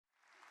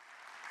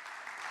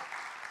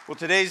Well,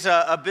 today's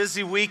a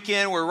busy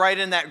weekend. We're right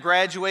in that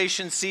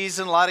graduation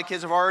season. A lot of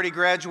kids have already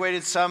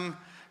graduated, some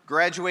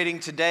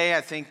graduating today.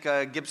 I think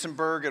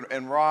Gibsonburg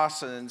and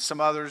Ross and some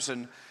others.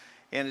 And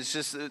it's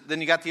just, then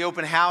you got the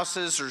open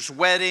houses, there's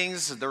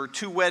weddings. There were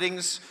 2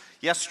 weddings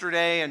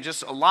yesterday and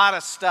just a lot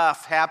of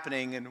stuff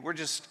happening. And we're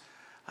just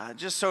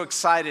so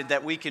excited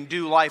that we can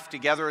do life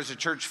together as a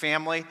church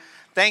family.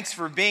 Thanks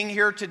for being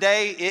here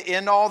today.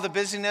 In all the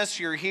busyness,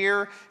 you're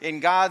here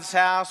in God's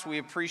house. We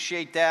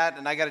appreciate that.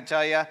 And I got to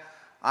tell you,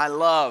 I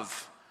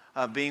love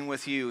being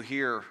with you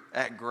here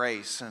at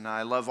Grace. And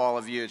I love all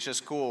of you. It's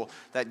just cool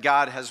that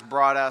God has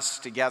brought us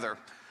together.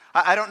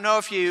 I don't know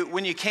if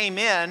when you came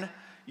in,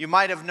 you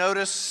might have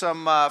noticed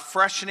some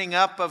freshening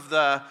up of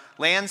the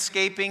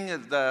landscaping.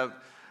 The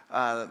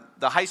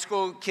high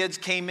school kids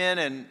came in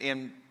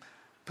and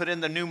put in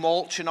the new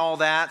mulch and all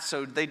that.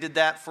 So they did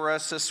that for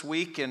us this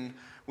week. And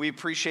we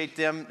appreciate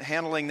them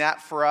handling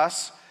that for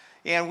us.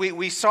 And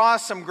we saw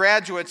some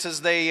graduates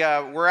as they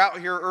were out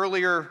here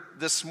earlier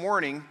this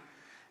morning.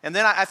 And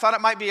then I thought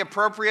it might be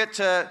appropriate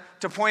to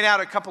point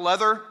out a couple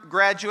other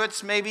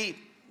graduates. Maybe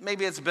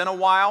it's been a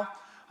while.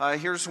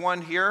 Here's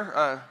one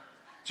here.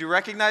 Do you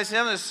recognize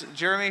him? This is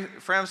Jeremy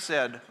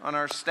Fremstead on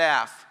our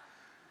staff.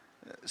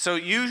 So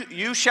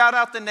you shout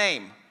out the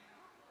name.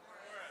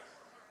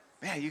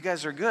 Man, you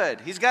guys are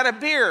good. He's got a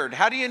beard.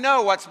 How do you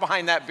know what's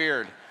behind that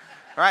beard?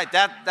 All right,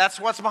 that's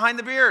what's behind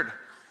the beard.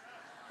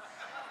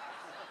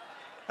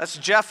 That's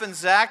Jeff and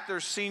Zach, their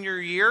senior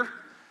year.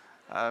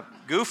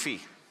 Goofy,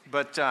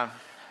 but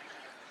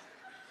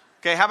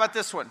okay, how about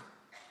this one?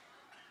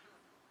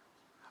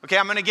 Okay,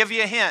 I'm going to give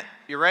you a hint.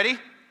 You ready?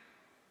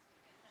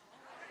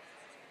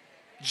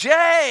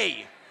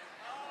 Jay!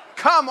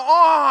 Come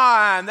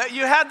on!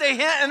 You had the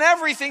hint and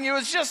everything. You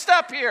was just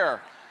up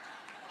here.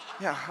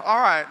 Yeah,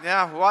 all right.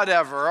 Yeah,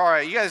 whatever. All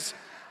right, you guys...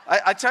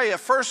 I tell you,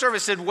 first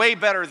service did way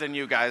better than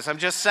you guys. I'm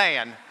just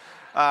saying.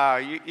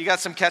 You got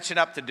some catching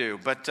up to do.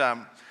 But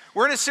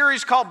we're in a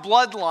series called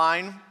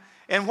Bloodline.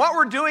 And what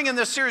we're doing in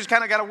this series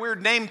kind of got a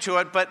weird name to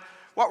it. But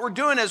what we're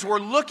doing is we're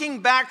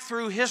looking back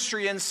through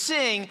history and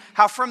seeing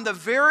how from the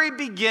very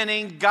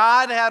beginning,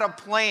 God had a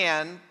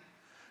plan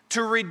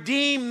to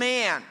redeem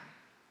man.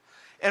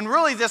 And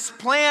really, this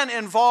plan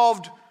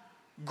involved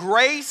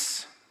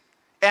grace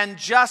and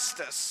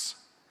justice.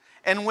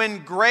 And when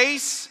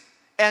grace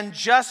and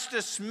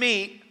justice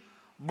meet,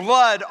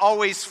 blood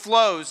always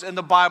flows in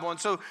the Bible. And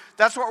so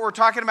that's what we're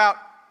talking about,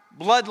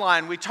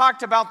 bloodline. We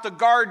talked about the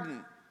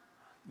garden.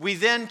 We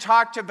then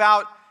talked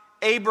about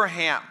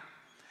Abraham.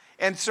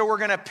 And so we're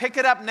going to pick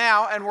it up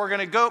now, and we're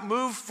going to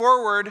move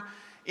forward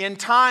in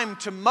time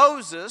to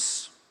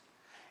Moses.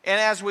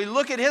 And as we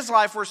look at his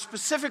life, we're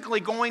specifically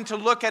going to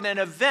look at an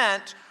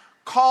event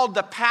called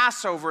the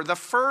Passover, the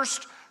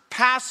first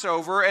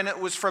Passover. And it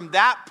was from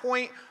that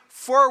point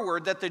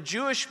forward that the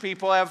Jewish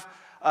people have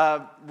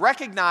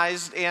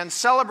recognized and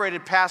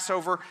celebrated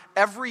Passover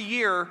every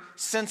year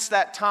since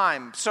that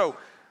time.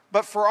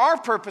 But for our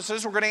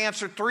purposes, we're going to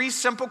answer 3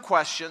 simple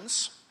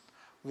questions.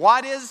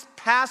 What is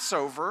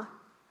Passover?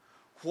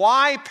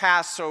 Why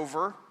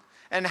Passover?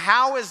 And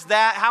how is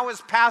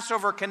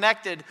Passover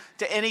connected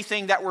to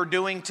anything that we're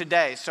doing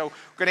today? So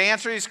we're going to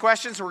answer these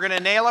questions. We're going to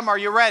nail them. Are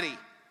you ready?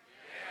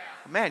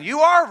 Yeah. Man, you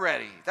are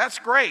ready. That's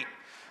great.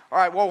 All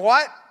right,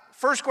 well,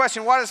 first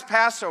question, what is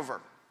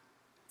Passover?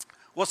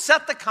 Well,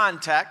 set the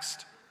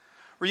context.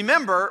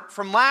 Remember,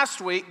 from last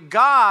week,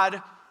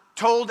 God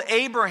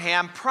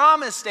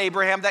promised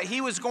Abraham that he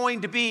was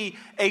going to be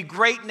a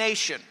great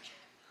nation.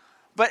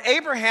 But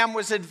Abraham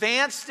was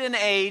advanced in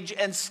age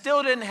and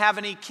still didn't have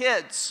any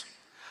kids.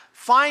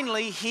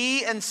 Finally,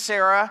 he and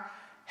Sarah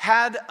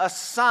had a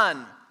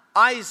son,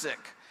 Isaac,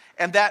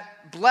 and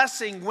that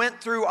blessing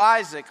went through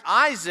Isaac.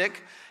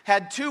 Isaac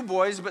had 2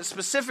 boys, but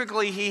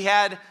specifically he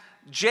had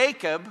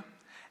Jacob.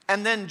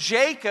 And then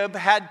Jacob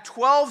had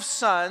 12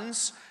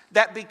 sons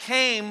that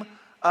became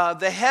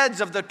the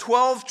heads of the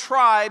 12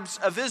 tribes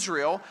of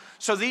Israel.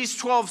 So these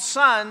 12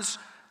 sons,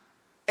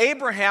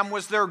 Abraham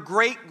was their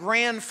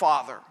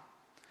great-grandfather.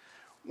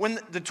 When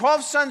the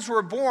 12 sons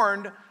were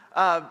born,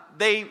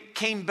 they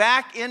came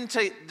back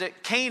into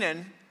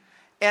Canaan,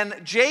 and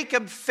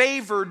Jacob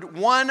favored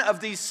one of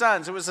these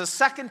sons. It was the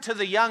second to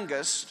the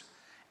youngest,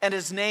 and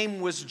his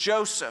name was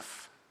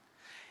Joseph.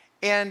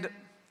 And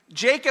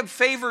Jacob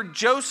favored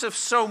Joseph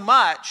so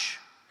much,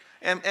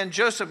 and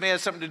Joseph may have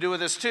something to do with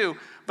this too,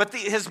 but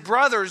his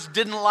brothers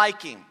didn't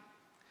like him.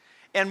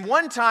 And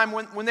one time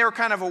when they were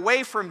kind of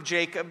away from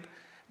Jacob,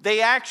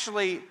 they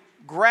actually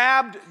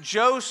grabbed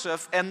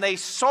Joseph and they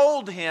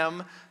sold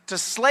him to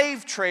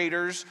slave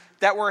traders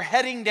that were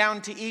heading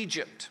down to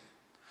Egypt.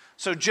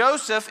 So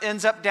Joseph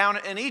ends up down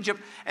in Egypt,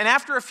 and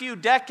after a few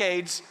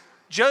decades,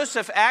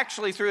 Joseph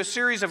actually, through a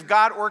series of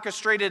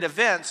God-orchestrated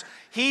events,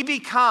 he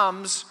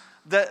becomes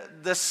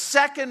the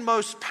second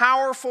most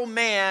powerful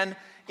man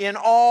in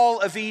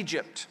all of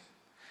Egypt.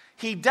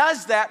 He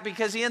does that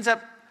because he ends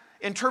up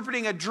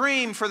interpreting a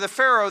dream for the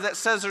Pharaoh that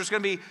says there's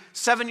going to be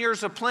 7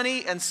 years of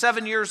plenty and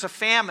 7 years of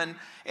famine.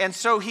 And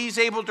so he's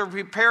able to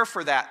prepare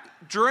for that.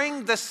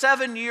 During the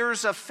 7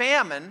 years of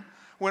famine,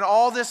 when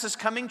all this is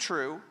coming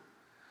true,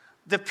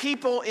 the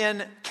people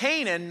in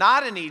Canaan,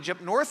 not in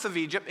Egypt, north of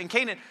Egypt, in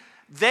Canaan,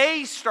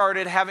 they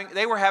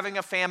were having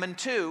a famine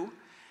too,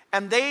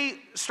 and they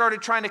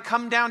started trying to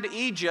come down to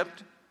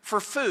Egypt for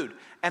food.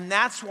 And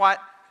that's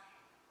what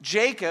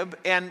Jacob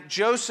and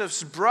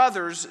Joseph's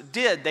brothers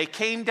did. They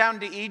came down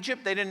to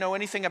Egypt. They didn't know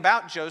anything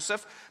about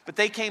Joseph, but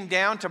they came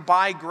down to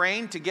buy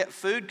grain to get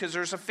food because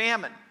there's a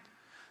famine.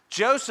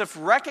 Joseph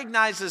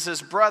recognizes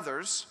his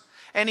brothers,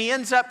 and he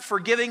ends up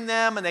forgiving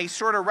them, and they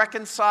sort of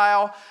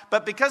reconcile.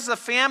 But because the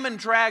famine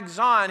drags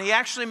on, he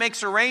actually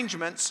makes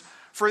arrangements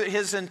for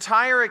his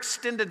entire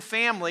extended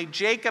family,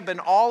 Jacob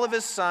and all of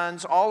his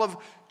sons, all of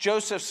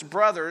Joseph's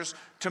brothers,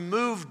 to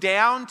move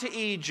down to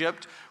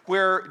Egypt,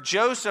 where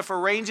Joseph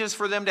arranges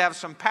for them to have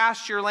some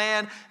pasture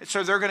land,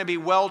 so they're going to be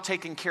well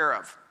taken care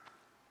of.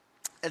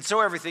 And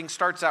so everything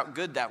starts out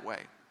good that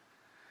way.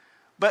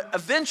 But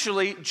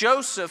eventually,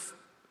 Joseph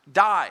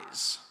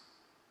dies.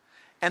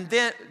 And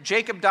then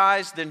Jacob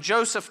dies, then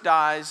Joseph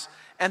dies,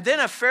 and then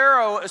a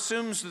Pharaoh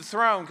assumes the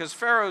throne, because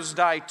Pharaohs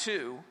die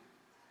too.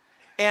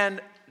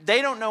 And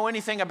they don't know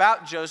anything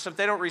about Joseph.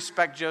 They don't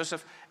respect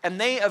Joseph. And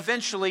they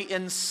eventually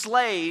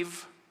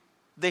enslave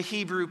the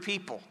Hebrew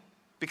people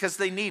because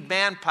they need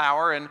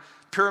manpower, and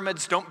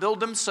pyramids don't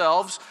build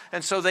themselves.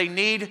 And so they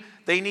need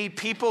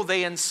people.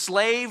 They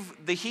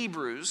enslave the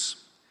Hebrews.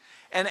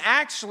 And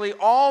actually,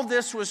 all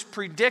this was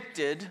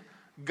predicted.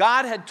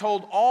 God had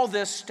told all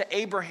this to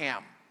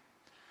Abraham.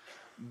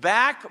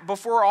 Back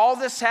before all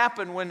this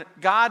happened, when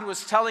God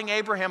was telling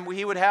Abraham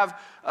he would have,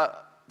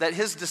 that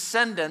his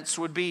descendants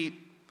would be,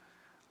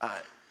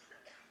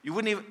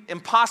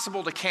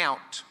 impossible to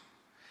count.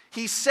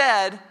 He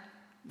said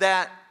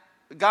that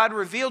God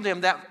revealed to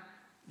him that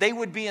they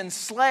would be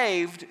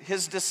enslaved,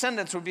 his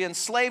descendants would be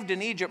enslaved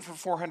in Egypt for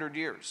 400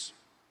 years.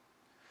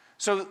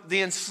 So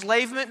the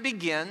enslavement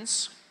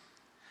begins,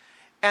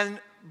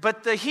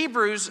 but the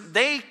Hebrews,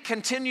 they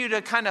continue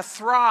to kind of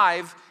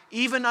thrive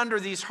even under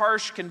these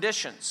harsh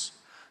conditions.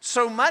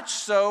 So much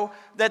so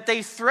that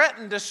they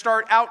threatened to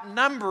start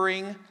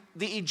outnumbering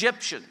the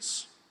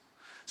Egyptians.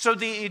 So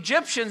the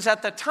Egyptians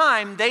at the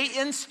time, they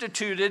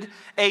instituted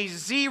a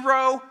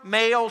 0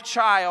 male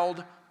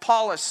child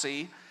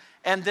policy,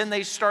 and then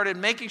they started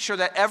making sure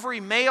that every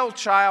male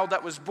child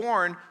that was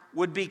born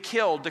would be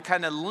killed to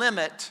kind of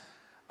limit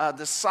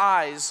the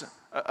size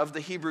of the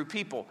Hebrew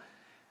people.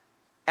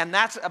 And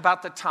that's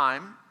about the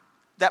time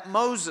that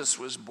Moses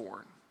was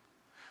born.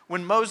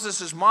 When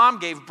Moses' mom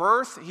gave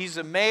birth, he's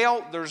a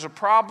male, there's a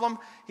problem,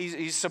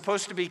 he's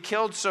supposed to be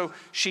killed, so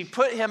she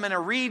put him in a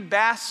reed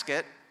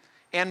basket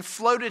and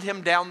floated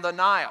him down the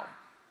Nile.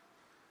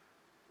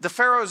 The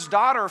Pharaoh's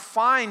daughter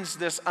finds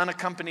this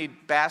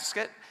unaccompanied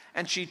basket,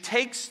 and she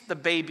takes the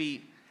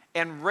baby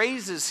and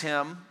raises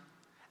him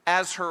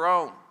as her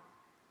own.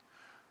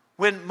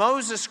 When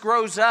Moses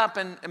grows up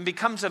and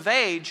becomes of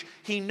age,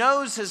 he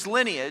knows his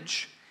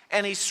lineage,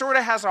 and he sort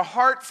of has a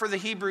heart for the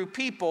Hebrew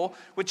people,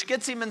 which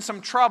gets him in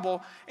some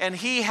trouble, and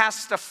he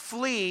has to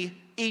flee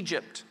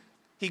Egypt.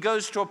 He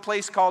goes to a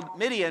place called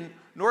Midian,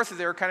 north of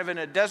there, kind of in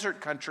a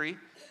desert country,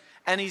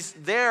 and he's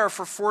there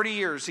for 40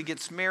 years. He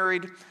gets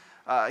married,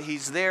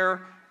 he's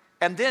there,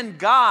 and then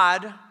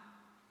God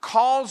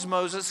calls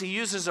Moses. He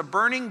uses a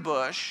burning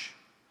bush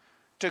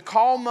to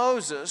call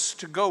Moses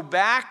to go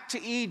back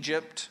to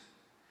Egypt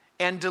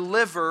and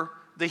deliver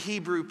the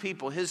Hebrew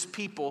people, his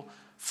people,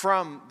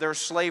 from their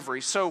slavery.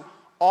 So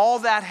all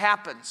that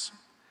happens.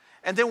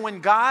 And then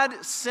when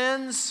God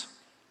sends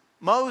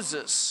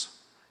Moses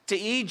to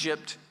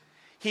Egypt,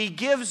 he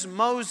gives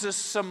Moses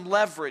some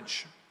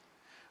leverage.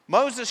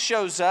 Moses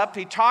shows up,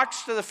 he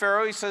talks to the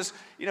Pharaoh, he says,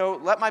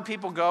 let my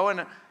people go.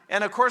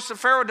 And of course the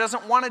Pharaoh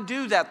doesn't want to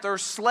do that. They're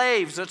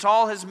slaves, it's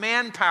all his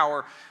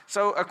manpower.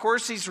 So of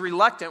course he's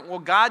reluctant. Well,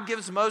 God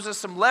gives Moses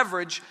some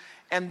leverage,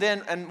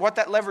 and what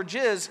that leverage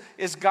is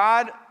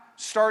God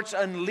starts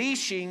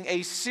unleashing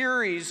a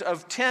series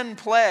of 10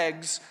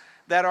 plagues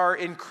that are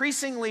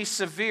increasingly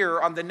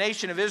severe on the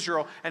nation of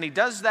Israel. And he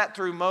does that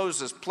through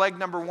Moses. Plague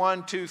number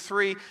 1, 2,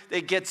 3,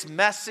 it gets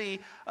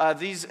messy.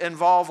 These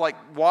involve like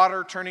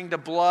water turning to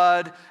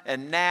blood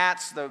and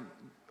gnats, the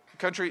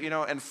country,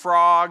 and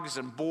frogs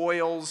and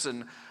boils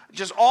and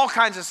just all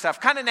kinds of stuff,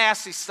 kind of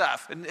nasty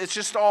stuff. And it's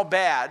just all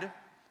bad.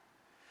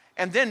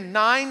 And then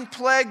 9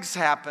 plagues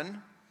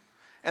happen,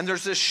 and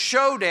there's this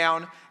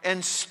showdown,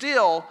 and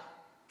still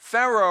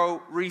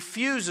Pharaoh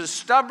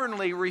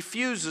stubbornly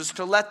refuses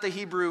to let the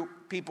Hebrew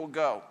people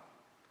go.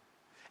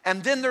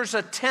 And then there's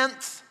a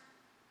 10th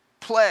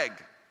plague.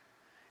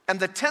 And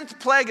the 10th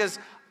plague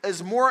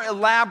is more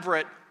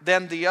elaborate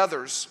than the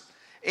others.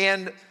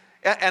 And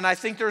I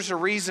think there's a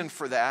reason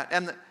for that.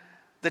 And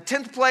the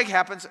 10th plague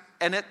happens,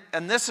 and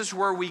this is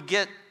where we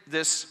get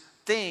this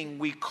thing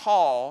we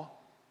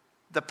call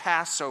the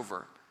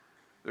Passover.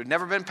 There'd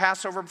never been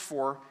Passover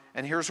before,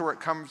 and here's where it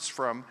comes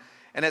from.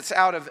 And it's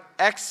out of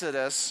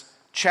Exodus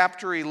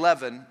chapter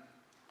 11,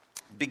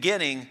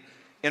 beginning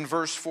in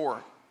verse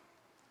 4.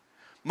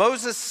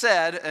 Moses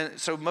said, and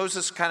so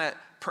Moses kind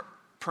of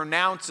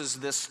pronounces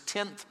this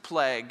 10th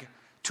plague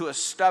to a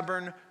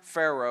stubborn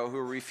Pharaoh who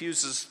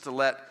refuses to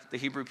let the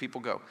Hebrew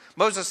people go.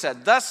 Moses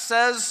said, "Thus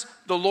says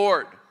the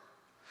Lord,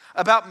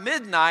 about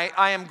midnight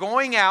I am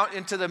going out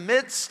into the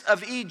midst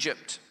of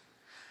Egypt,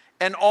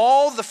 and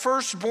all the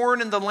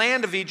firstborn in the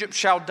land of Egypt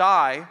shall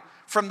die,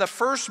 from the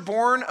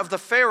firstborn of the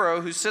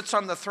Pharaoh who sits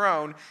on the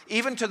throne,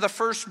 even to the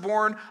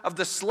firstborn of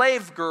the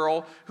slave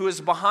girl who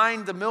is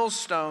behind the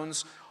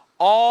millstones,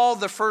 all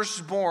the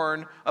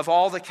firstborn of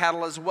all the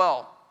cattle as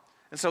well."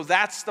 And so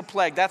that's the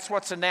plague. That's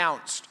what's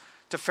announced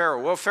to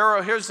Pharaoh. Well,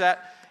 Pharaoh hears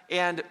that,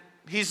 and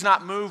he's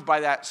not moved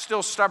by that,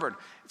 still stubborn.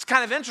 It's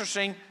kind of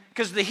interesting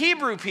because the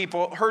Hebrew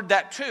people heard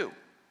that too.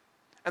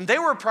 And they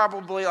were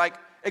probably like,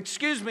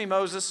 "Excuse me,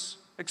 Moses,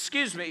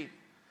 excuse me.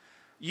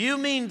 You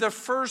mean the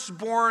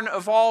firstborn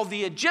of all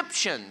the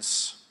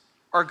Egyptians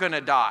are going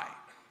to die?"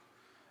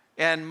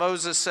 And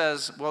Moses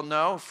says, "Well,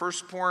 no,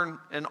 firstborn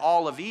in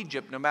all of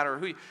Egypt, no matter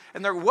who."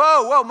 And they're,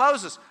 whoa,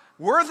 Moses,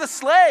 we're the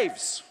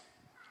slaves.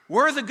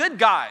 We're the good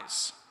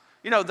guys.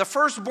 The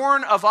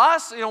firstborn of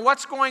us,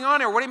 what's going on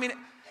here? What do you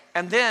mean?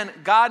 And then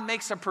God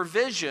makes a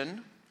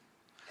provision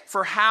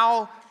for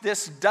how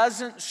this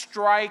doesn't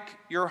strike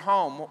your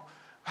home,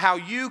 how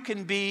you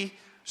can be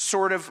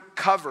sort of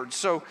covered.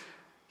 So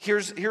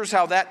here's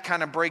how that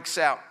kind of breaks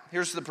out.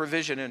 Here's the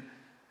provision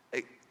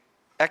in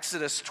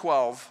Exodus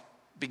 12,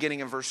 beginning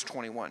in verse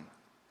 21.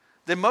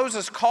 Then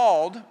Moses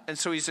called, and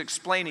so he's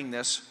explaining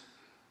this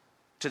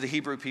to the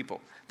Hebrew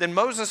people. Then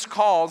Moses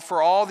called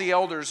for all the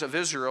elders of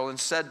Israel and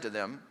said to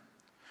them,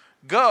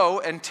 "Go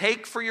and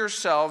take for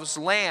yourselves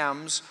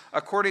lambs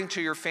according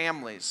to your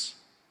families,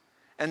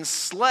 and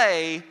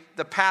slay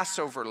the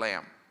Passover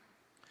lamb.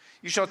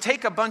 You shall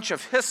take a bunch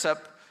of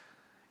hyssop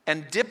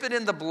and dip it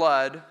in the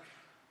blood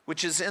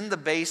which is in the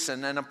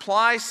basin, and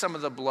apply some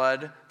of the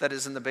blood that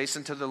is in the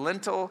basin to the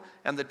lintel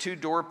and the 2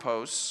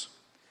 doorposts,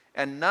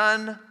 and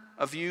none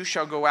of you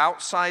shall go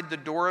outside the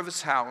door of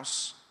his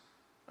house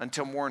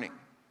until morning.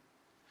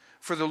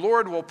 For the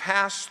Lord will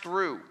pass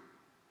through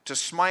to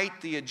smite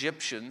the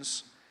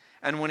Egyptians,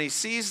 and when he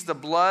sees the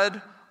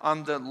blood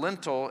on the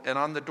lintel and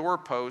on the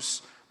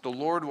doorposts, the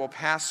Lord will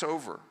pass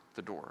over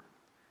the door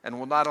and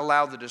will not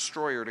allow the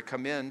destroyer to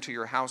come into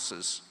your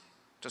houses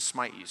to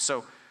smite you."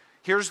 So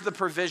here's the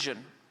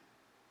provision.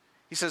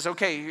 He says,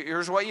 okay,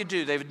 here's what you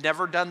do. They've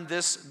never done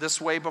this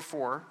way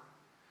before.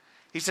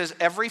 He says,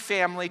 every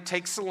family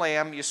takes a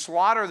lamb, you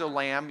slaughter the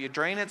lamb, you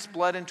drain its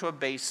blood into a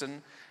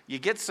basin, you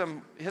get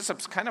some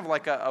hyssop's kind of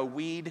like a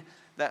weed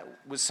that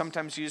was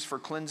sometimes used for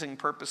cleansing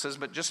purposes,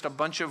 but just a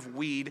bunch of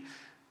weed.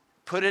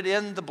 Put it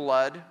in the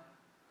blood,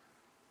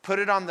 put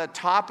it on the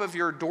top of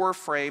your door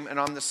frame and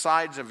on the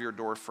sides of your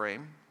door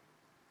frame.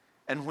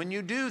 And when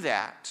you do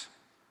that,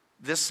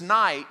 this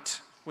night,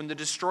 when the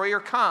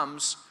destroyer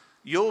comes,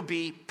 you'll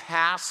be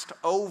passed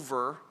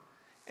over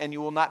and you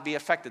will not be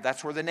affected.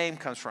 That's where the name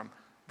comes from,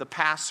 the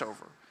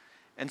Passover.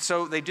 And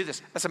so they do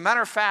this. As a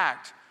matter of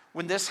fact,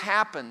 when this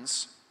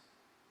happens,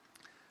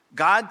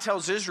 God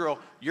tells Israel,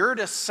 you're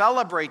to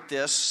celebrate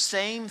this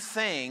same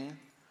thing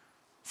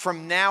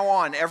from now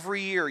on.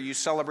 Every year you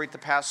celebrate the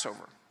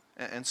Passover.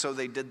 And so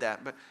they did that.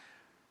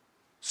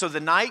 So the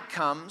night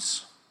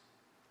comes,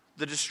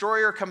 the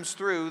destroyer comes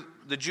through,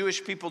 the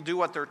Jewish people do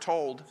what they're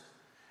told,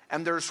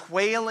 and there's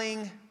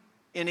wailing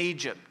in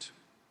Egypt.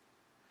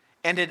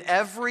 And in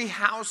every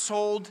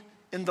household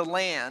in the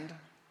land,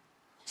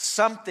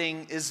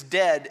 something is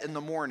dead in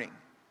the morning.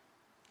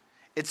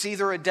 It's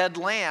either a dead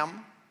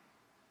lamb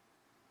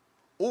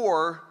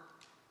or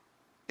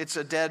it's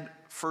a dead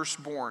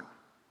firstborn.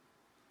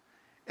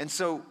 And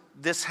so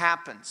this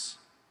happens.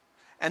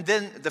 And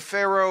then the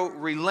Pharaoh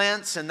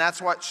relents, and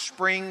that's what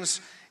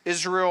springs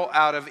Israel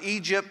out of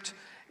Egypt,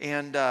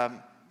 and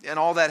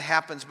all that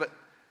happens. But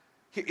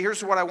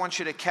here's what I want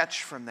you to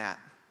catch from that.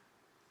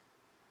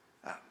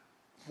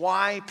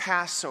 Why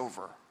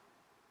Passover?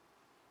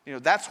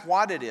 That's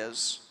what it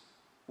is.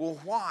 Well,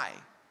 why?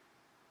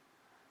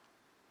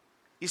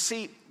 You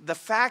see, the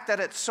fact that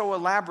it's so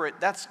elaborate,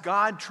 that's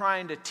God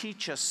trying to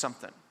teach us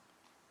something.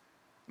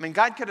 I mean,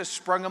 God could have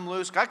sprung them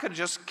loose. God could have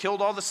just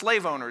killed all the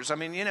slave owners. I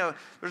mean,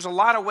 there's a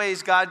lot of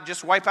ways God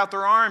just wipe out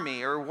their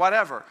army or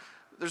whatever.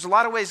 There's a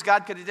lot of ways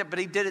God could have did it, but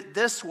he did it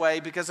this way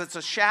because it's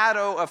a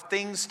shadow of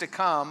things to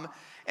come.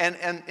 And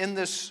in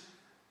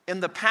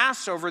the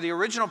Passover, the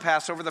original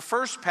Passover, the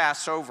first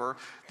Passover,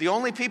 the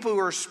only people who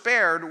were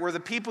spared were the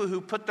people who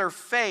put their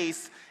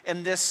faith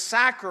in this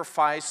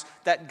sacrifice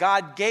that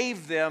God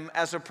gave them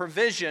as a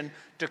provision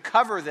to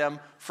cover them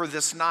for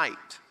this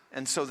night.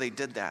 And so they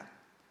did that.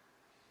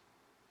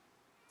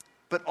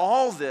 But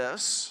all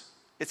this,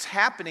 it's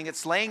happening,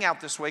 it's laying out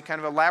this way, kind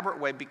of elaborate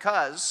way,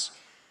 because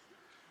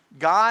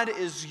God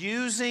is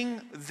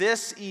using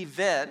this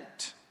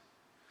event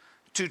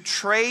to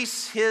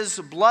trace his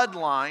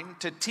bloodline,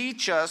 to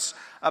teach us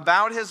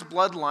about his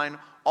bloodline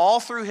all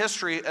through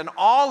history. And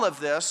all of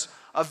this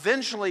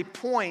eventually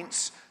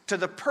points to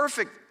the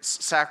perfect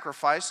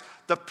sacrifice,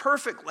 the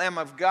perfect Lamb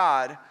of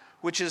God,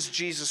 which is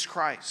Jesus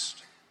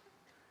Christ.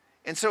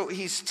 And so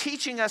he's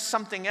teaching us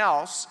something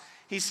else.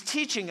 He's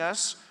teaching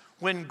us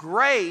when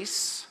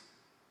grace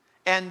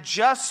and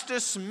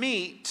justice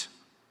meet,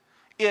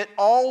 it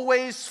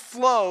always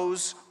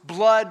flows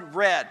blood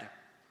red,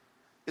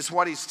 is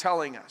what he's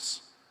telling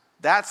us.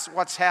 That's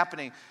what's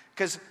happening.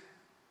 Because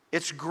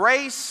it's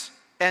grace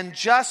and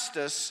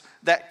justice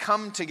that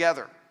come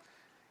together.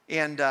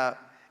 And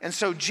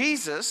so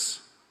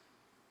Jesus,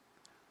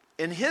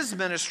 in his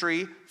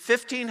ministry,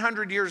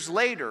 1,500 years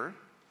later,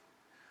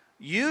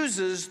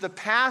 uses the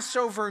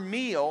Passover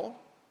meal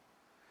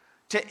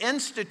to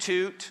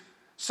institute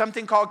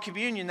something called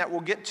communion that we'll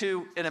get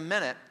to in a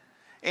minute.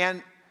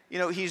 And,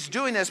 he's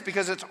doing this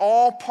because it's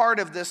all part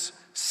of this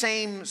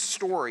same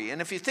story.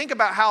 And if you think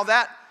about how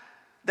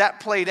that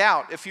played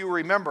out, if you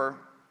remember,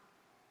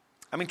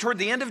 toward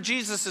the end of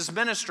Jesus'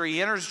 ministry,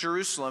 he enters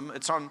Jerusalem.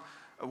 It's on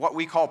what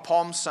we call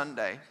Palm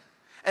Sunday.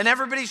 And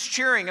everybody's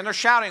cheering and they're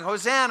shouting,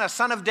 "Hosanna,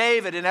 Son of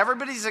David," and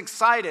everybody's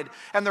excited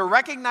and they're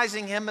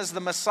recognizing him as the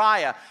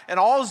Messiah. And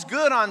all's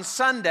good on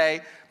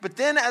Sunday, but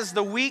then as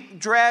the week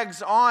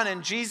drags on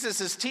and Jesus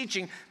is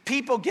teaching,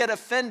 people get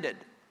offended.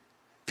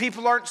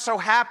 People aren't so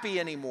happy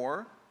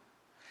anymore.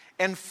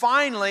 And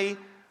finally,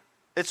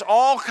 it's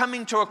all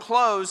coming to a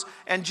close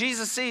and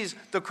Jesus sees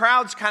the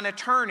crowd's kind of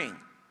turning.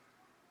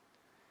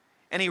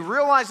 And he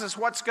realizes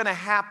what's going to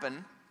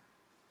happen.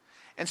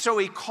 And so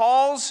he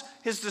calls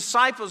his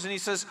disciples and he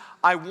says,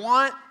 "I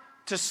want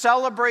to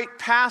celebrate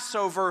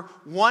Passover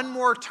one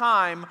more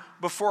time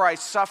before I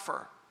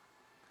suffer."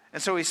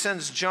 And so he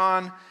sends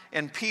John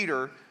and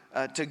Peter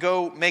to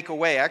go make a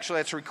way. Actually,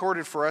 that's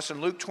recorded for us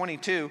in Luke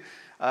 22,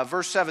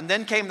 verse 7.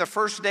 "Then came the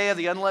first day of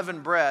the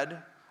unleavened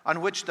bread,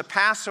 on which the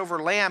Passover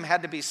lamb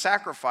had to be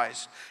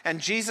sacrificed. And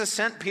Jesus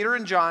sent Peter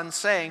and John,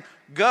 saying,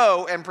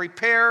 'Go and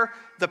prepare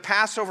the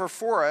Passover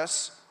for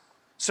us,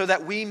 so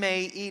that we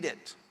may eat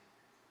it.'"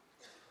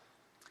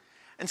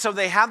 And so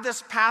they have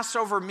this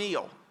Passover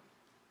meal.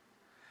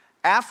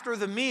 After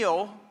the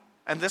meal,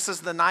 and this is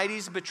the night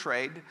he's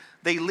betrayed,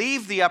 they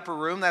leave the upper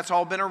room. That's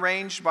all been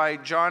arranged by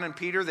John and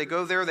Peter. They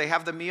go there, they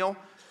have the meal,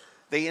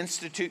 they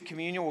institute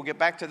communion. We'll get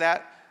back to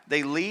that.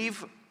 They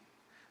leave.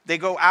 They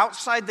go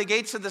outside the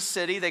gates of the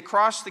city. They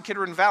cross the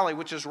Kidron Valley,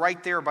 which is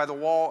right there by the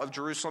wall of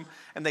Jerusalem.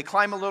 And they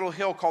climb a little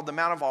hill called the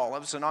Mount of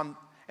Olives.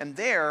 And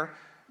there,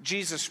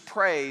 Jesus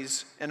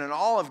prays in an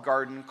olive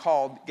garden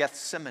called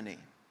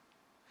Gethsemane.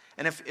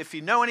 And if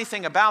you know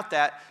anything about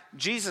that,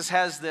 Jesus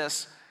has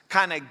this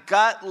kind of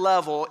gut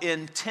level,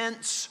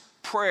 intense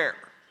prayer.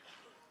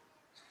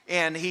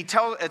 And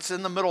it's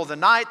in the middle of the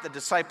night. The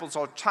disciples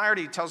are tired.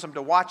 He tells them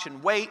to watch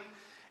and wait.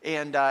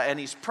 And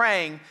he's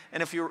praying.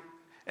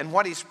 And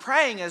what he's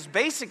praying is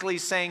basically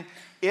saying,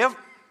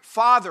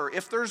 Father,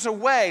 if there's a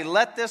way,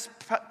 let this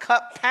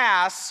cup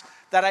pass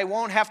that I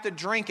won't have to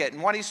drink it.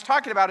 And what he's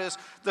talking about is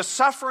the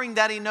suffering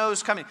that he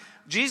knows coming.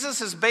 Jesus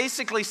is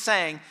basically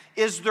saying,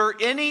 is there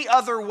any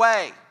other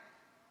way?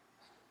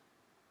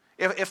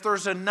 If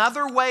there's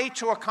another way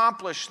to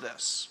accomplish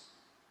this.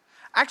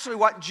 Actually,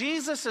 what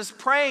Jesus is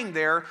praying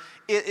there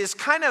is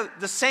kind of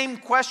the same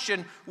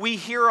question we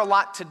hear a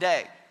lot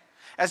today.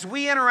 As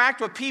we interact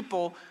with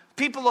people,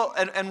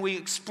 and we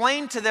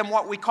explain to them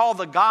what we call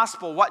the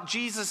gospel, what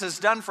Jesus has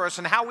done for us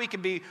and how we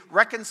can be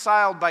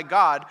reconciled by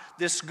God,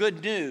 this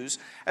good news.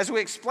 As we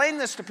explain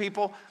this to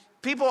people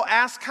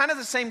ask kind of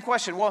the same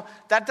question. Well,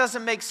 that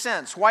doesn't make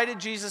sense. Why did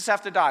Jesus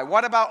have to die?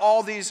 What about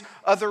all these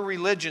other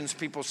religions,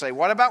 people say?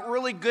 What about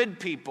really good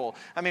people?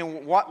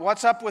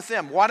 What's up with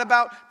them? What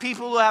about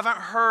people who haven't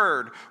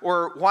heard?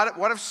 Or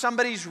what if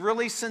somebody's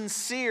really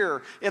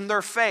sincere in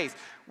their faith?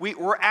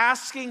 We're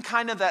asking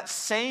kind of that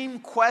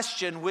same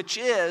question, which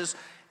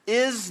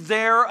is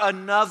there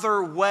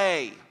another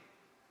way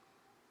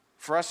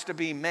for us to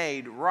be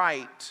made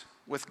right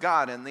with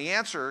God? And the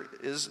answer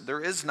is there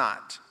is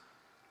not.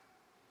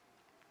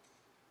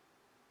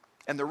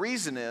 And the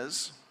reason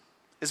is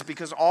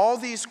because all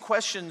these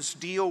questions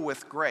deal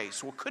with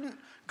grace. Well, couldn't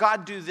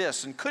God do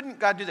this? And couldn't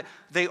God do that?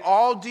 They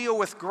all deal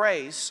with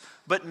grace,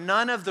 but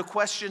none of the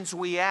questions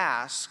we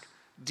ask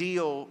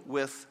deal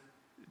with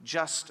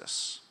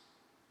justice.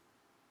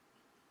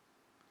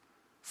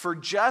 For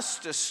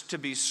justice to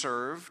be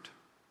served,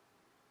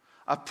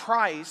 a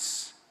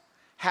price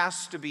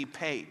has to be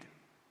paid.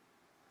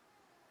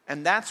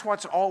 And that's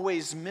what's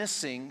always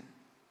missing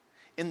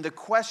in the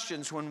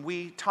questions when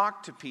we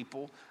talk to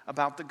people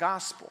about the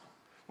gospel.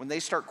 When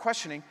they start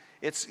questioning,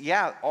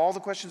 all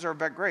the questions are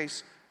about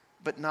grace,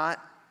 but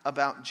not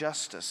about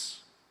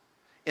justice.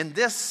 In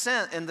the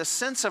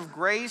sense of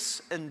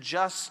grace and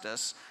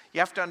justice,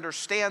 you have to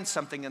understand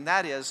something, and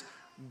that is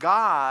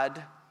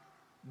God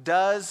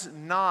does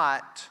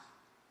not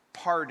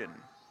pardon.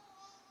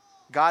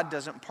 God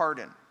doesn't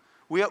pardon.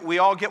 We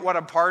all get what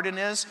a pardon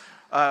is.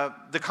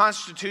 The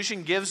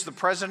Constitution gives the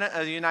President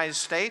of the United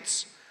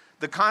States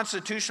the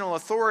constitutional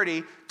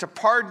authority to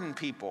pardon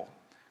people.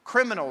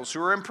 Criminals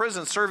who are in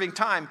prison serving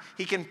time,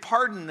 he can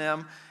pardon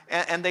them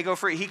and they go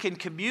free. He can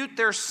commute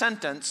their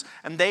sentence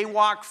and they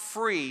walk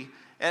free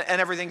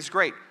and everything's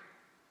great.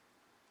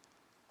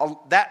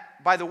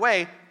 That, by the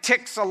way,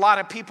 ticks a lot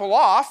of people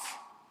off,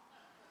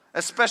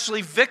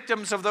 especially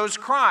victims of those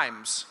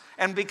crimes.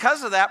 And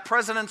because of that,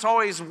 presidents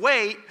always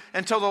wait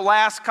until the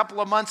last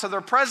couple of months of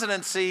their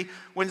presidency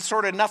when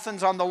sort of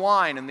nothing's on the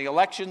line and the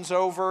election's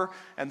over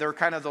and they're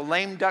kind of the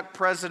lame duck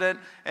president.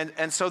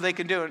 And so they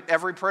can do it.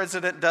 Every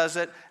president does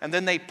it. And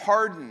then they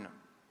pardon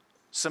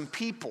some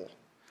people.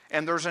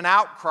 And there's an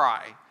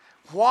outcry.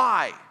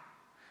 Why?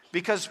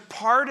 Because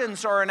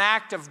pardons are an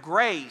act of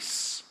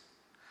grace,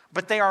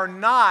 but they are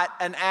not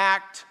an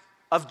act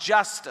of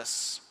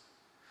justice.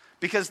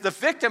 Because the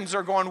victims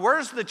are going,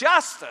 where's the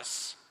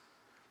justice?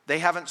 They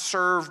haven't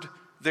served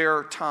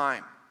their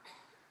time.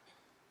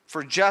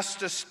 For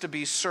justice to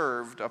be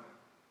served, a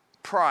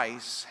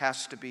price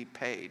has to be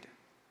paid.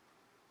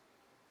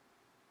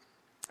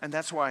 And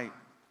that's why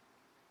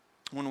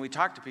when we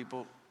talk to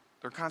people,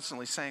 they're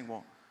constantly saying,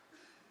 well,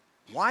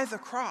 why the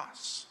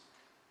cross?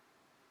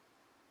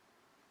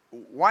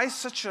 Why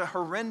such a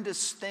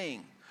horrendous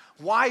thing?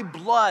 Why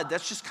blood?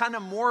 That's just kind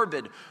of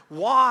morbid.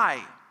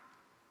 Why?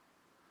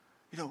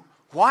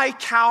 Why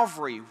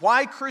Calvary?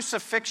 Why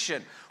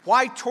crucifixion?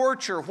 Why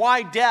torture?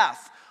 Why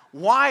death?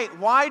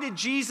 Why did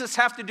Jesus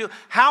have to do?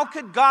 How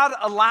could God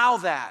allow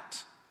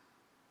that?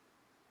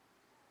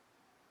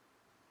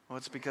 Well,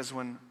 it's because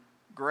when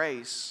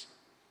grace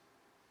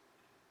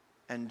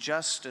and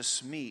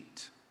justice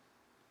meet,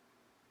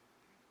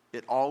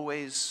 it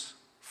always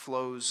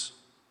flows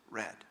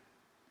red.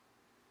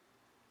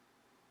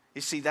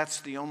 You see,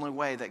 that's the only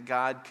way that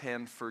God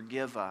can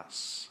forgive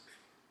us.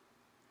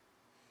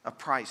 A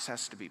price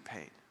has to be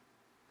paid.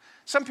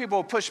 Some people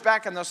will push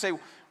back and they'll say,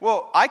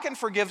 well, I can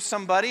forgive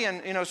somebody,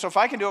 and so if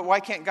I can do it, why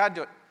can't God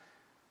do it?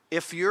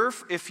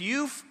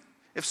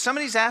 If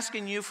somebody's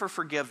asking you for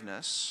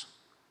forgiveness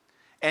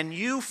and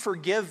you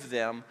forgive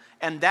them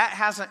and that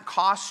hasn't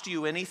cost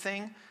you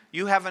anything,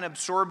 you haven't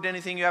absorbed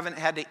anything, you haven't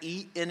had to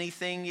eat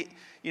anything,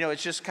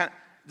 it's just kind of,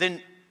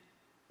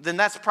 then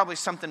that's probably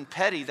something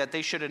petty that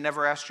they should have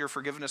never asked your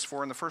forgiveness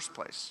for in the first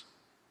place.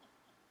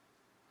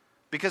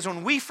 Because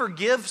when we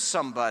forgive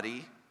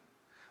somebody,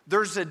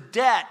 there's a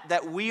debt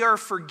that we are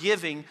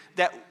forgiving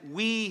that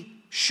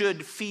we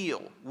should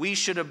feel. We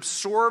should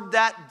absorb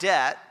that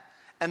debt,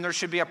 and there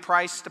should be a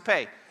price to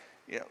pay.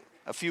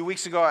 A few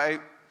weeks ago, I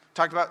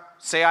talked about,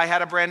 say I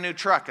had a brand new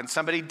truck and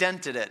somebody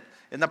dented it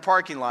in the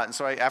parking lot. And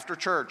so after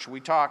church, we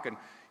talk and,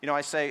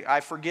 I say, I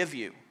forgive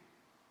you.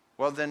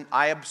 Well, then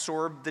I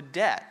absorb the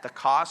debt, the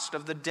cost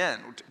of the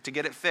dent to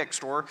get it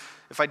fixed. Or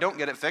if I don't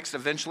get it fixed,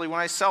 eventually when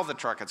I sell the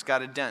truck, it's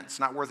got a dent.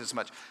 It's not worth as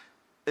much.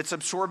 It's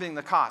absorbing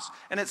the cost.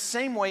 And it's the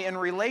same way in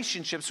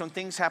relationships when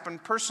things happen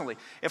personally.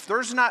 If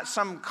there's not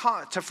some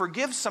cost to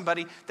forgive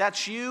somebody,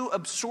 that's you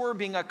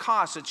absorbing a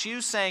cost. It's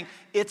you saying,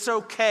 it's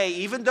okay,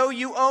 even though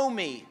you owe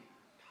me.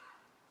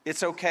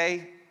 It's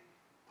okay.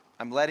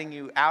 I'm letting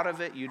you out of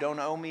it. You don't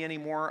owe me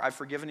anymore. I've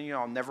forgiven you.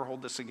 I'll never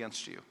hold this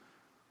against you.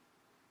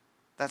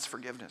 That's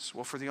forgiveness.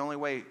 Well, for the only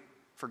way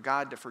for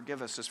God to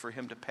forgive us is for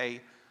him to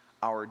pay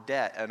our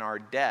debt. And our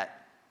debt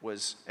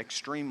was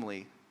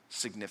extremely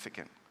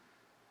significant.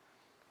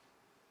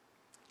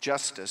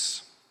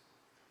 Justice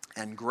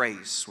and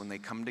grace, when they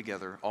come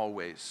together, it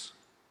always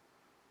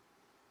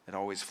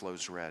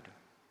flows red.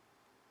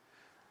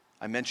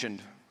 I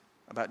mentioned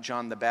about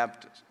John the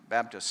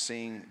Baptist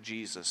seeing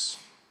Jesus.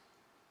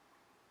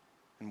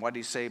 And what did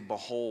he say?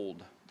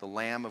 Behold, the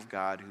Lamb of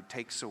God who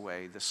takes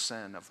away the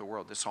sin of the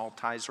world. This all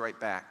ties right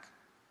back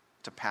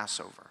to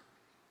Passover.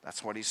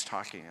 That's what he's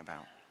talking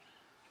about.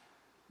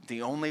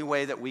 The only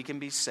way that we can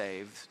be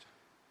saved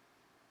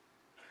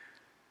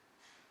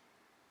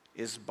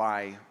is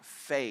by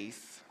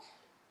faith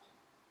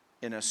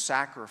in a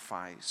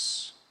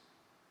sacrifice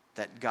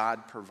that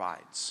God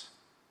provides.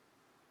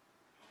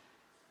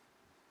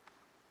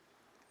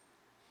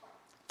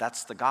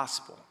 That's the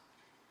gospel.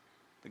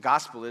 The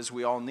gospel is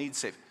we all need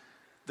saved.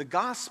 The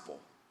gospel,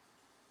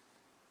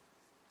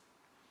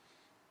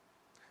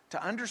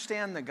 to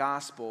understand the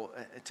gospel,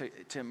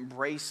 to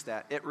embrace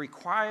that, it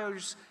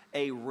requires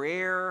a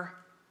rare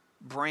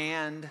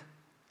brand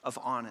of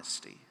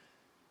honesty.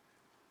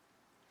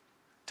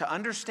 To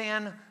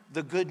understand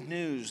the good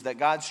news that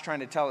God's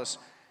trying to tell us,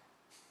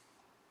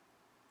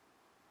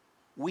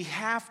 we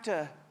have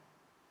to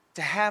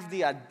have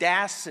the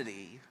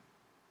audacity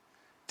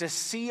to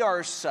see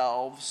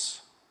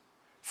ourselves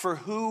for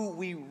who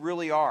we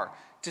really are.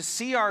 To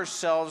see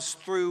ourselves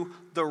through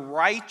the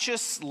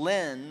righteous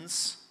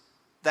lens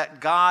that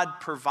God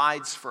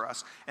provides for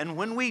us. And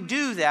when we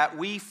do that,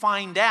 we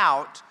find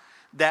out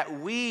that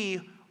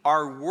we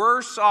are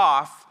worse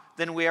off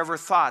than we ever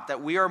thought,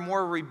 that we are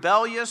more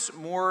rebellious,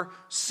 more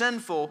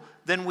sinful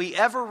than we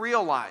ever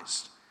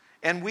realized.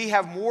 And we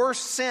have more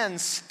sin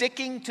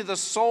sticking to the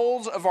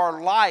soles of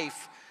our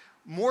life,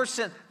 more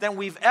sin than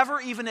we've ever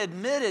even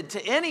admitted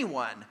to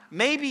anyone,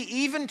 maybe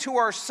even to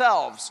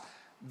ourselves.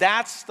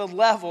 That's the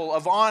level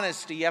of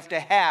honesty you have to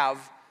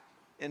have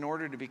in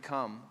order to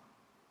become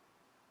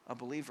a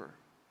believer.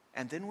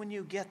 And then when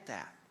you get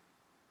that,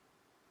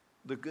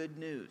 the good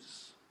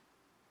news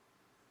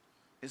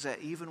is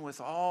that even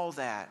with all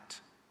that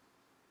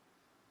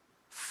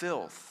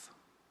filth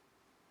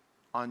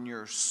on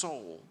your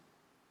soul,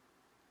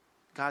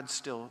 God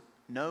still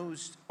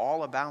knows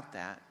all about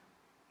that,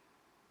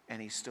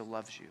 and he still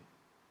loves you.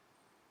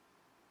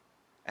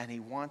 And he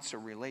wants a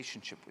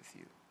relationship with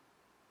you.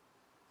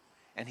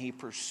 And he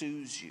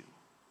pursues you.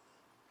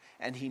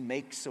 And he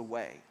makes a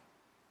way.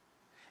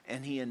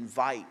 And he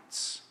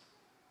invites.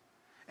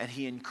 And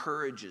he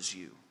encourages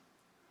you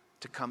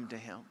to come to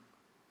him.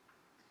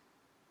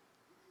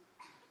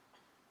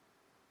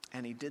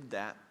 And he did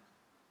that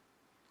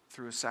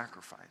through a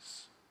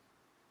sacrifice.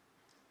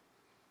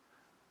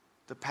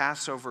 The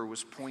Passover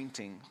was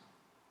pointing.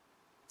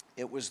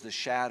 It was the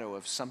shadow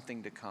of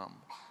something to come.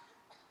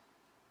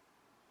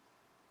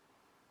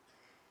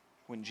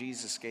 When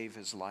Jesus gave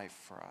his life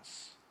for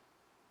us.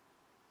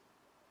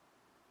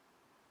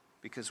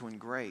 Because when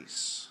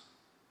grace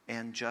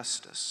and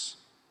justice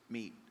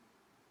meet,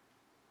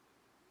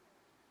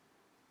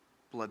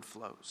 blood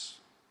flows.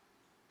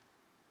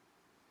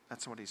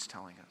 That's what he's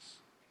telling us.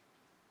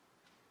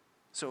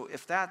 So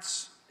if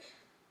that's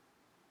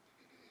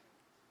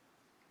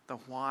the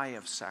why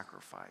of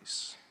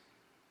sacrifice,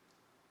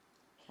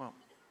 well,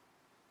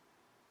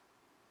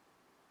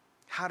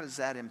 how does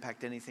that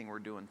impact anything we're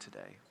doing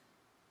today?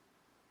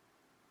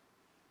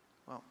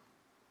 Well,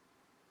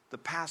 the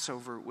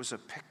Passover was a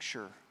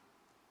picture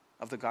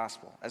of the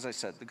gospel. As I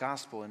said, the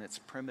gospel in its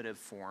primitive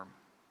form.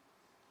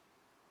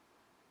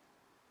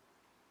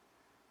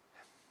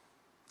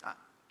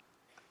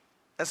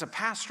 As a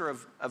pastor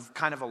of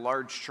kind of a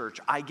large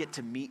church, I get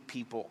to meet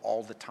people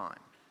all the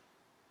time.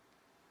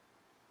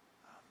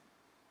 I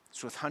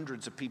was with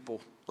hundreds of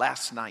people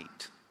last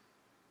night.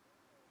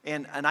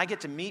 And I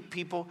get to meet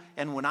people,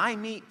 and when I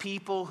meet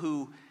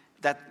people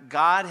that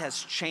God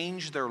has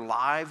changed their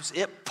lives,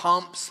 it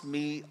pumps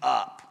me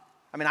up.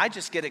 I mean, I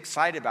just get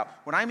excited about it.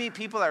 When I meet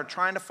people that are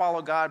trying to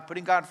follow God,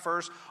 putting God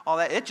first, all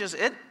that,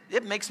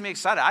 it makes me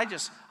excited.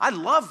 I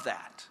love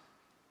that.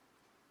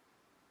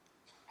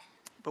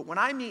 But when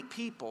I meet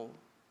people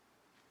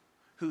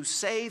who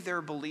say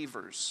they're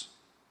believers,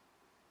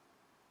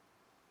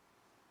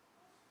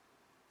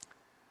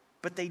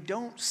 but they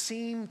don't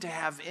seem to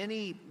have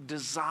any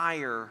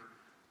desire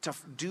to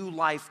do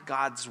life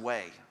God's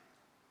way.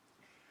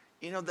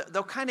 You know,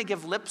 they'll kind of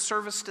give lip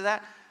service to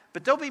that,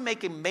 but they'll be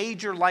making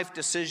major life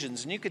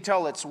decisions, and you could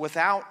tell it's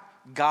without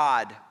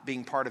God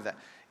being part of that.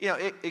 You know,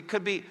 it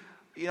could be,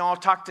 you know, I'll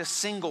talk to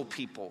single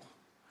people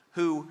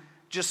who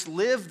just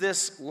live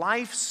this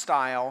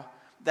lifestyle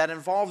that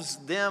involves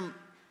them,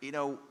 you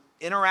know,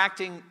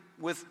 interacting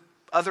with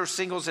other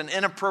singles in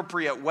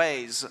inappropriate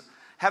ways,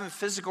 having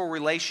physical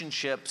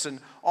relationships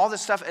and all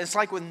this stuff. It's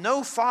like with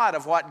no thought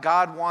of what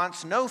God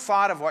wants, no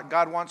thought of what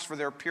God wants for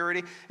their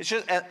purity. It's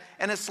just,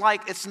 and it's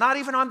like it's not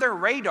even on their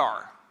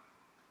radar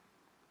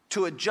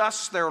to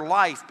adjust their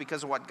life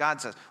because of what God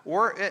says.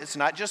 Or it's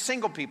not just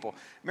single people,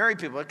 married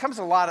people. It's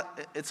a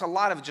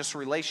lot of just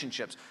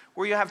relationships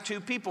where you have two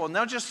people and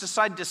they'll just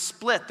decide to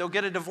split. They'll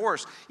get a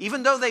divorce.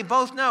 Even though they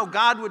both know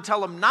God would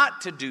tell them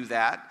not to do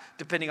that,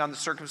 depending on the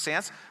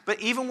circumstance. But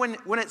even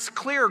when it's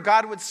clear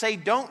God would say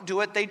don't do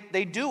it,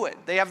 they do it.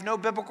 They have no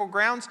biblical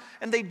grounds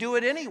and they do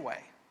it anyway.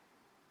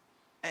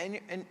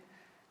 And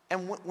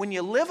when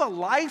you live a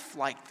life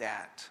like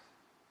that,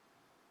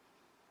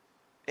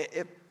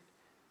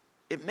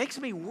 it makes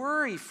me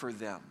worry for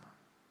them.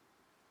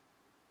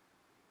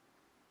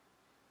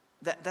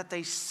 That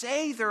they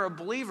say they're a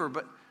believer,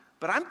 but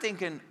I'm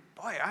thinking,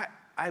 boy,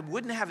 I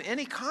wouldn't have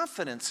any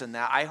confidence in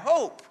that. I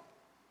hope.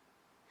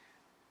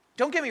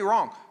 Don't get me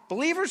wrong.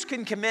 Believers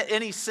can commit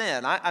any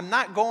sin. I'm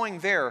not going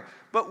there.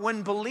 But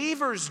when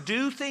believers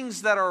do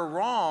things that are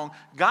wrong,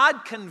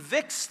 God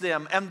convicts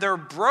them and they're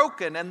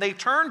broken and they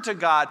turn to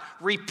God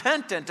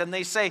repentant and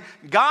they say,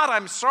 God,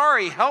 I'm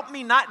sorry, help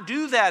me not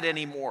do that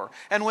anymore.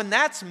 And when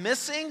that's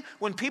missing,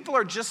 when people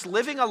are just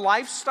living a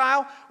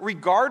lifestyle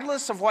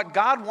regardless of what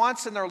God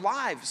wants in their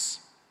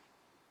lives,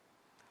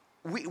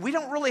 we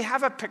don't really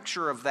have a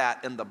picture of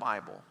that in the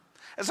Bible.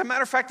 As a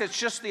matter of fact, it's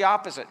just the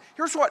opposite.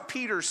 Here's what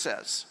Peter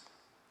says.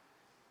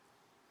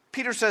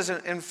 Peter says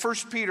in 1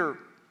 Peter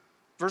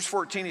verse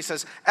 14, he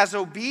says, as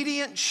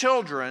obedient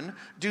children,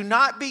 do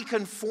not be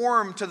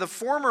conformed to the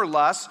former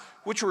lusts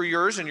which were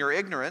yours in your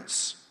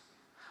ignorance,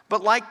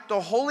 but like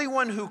the Holy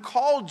One who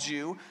called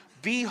you,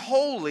 be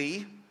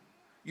holy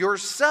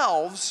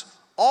yourselves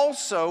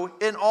also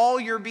in all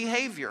your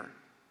behavior.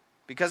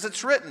 Because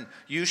it's written,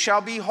 you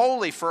shall be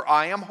holy, for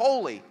I am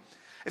holy.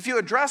 If you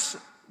address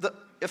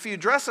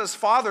as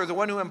Father, the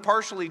one who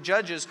impartially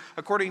judges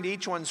according to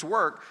each one's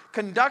work,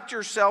 conduct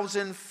yourselves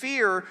in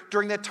fear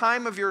during the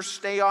time of your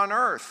stay on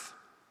earth,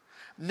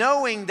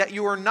 knowing that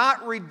you are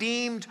not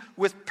redeemed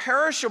with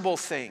perishable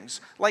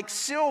things like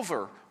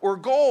silver or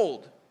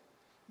gold,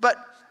 but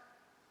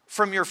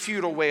from your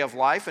futile way of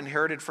life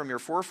inherited from your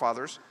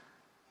forefathers,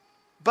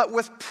 but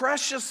with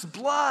precious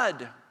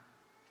blood,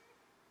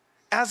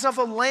 as of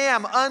a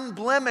lamb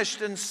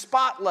unblemished and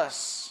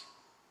spotless,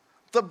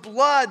 the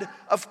blood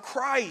of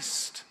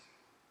Christ.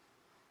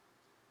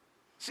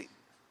 See,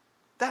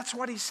 that's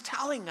what he's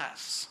telling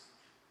us.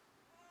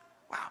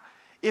 Wow.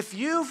 If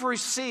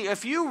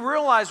you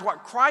realize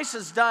what Christ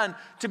has done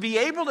to be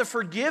able to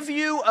forgive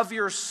you of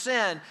your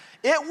sin,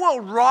 it will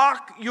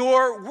rock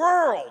your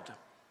world.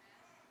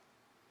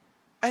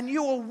 And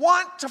you will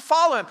want to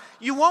follow him.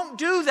 You won't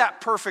do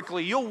that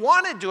perfectly. You'll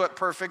want to do it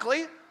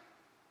perfectly.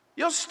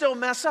 You'll still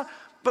mess up.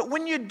 But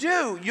when you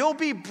do, you'll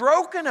be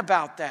broken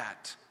about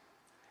that.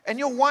 And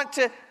you'll want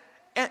to,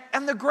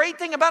 and the great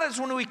thing about it is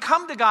when we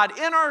come to God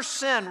in our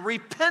sin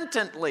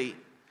repentantly,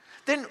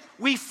 then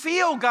we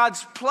feel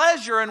God's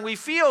pleasure and we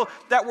feel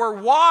that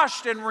we're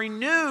washed and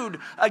renewed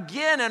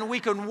again, and we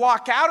can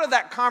walk out of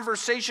that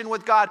conversation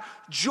with God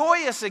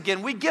joyous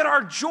again. We get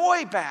our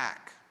joy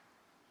back.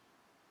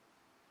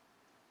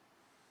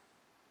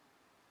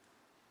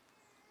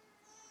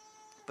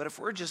 But if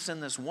we're just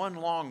in this one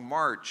long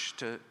march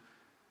to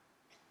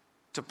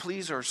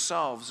please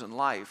ourselves in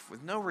life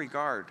with no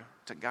regard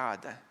to God,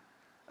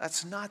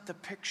 that's not the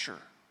picture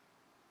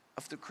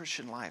of the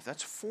Christian life.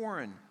 That's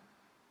foreign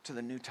to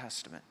the New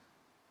Testament,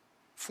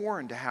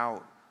 foreign to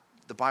how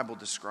the Bible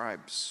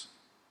describes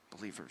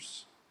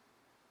believers.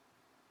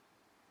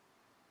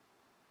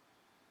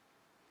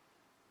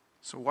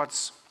 So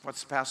what's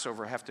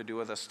Passover have to do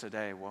with us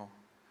today? Well,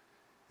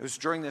 it was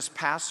during this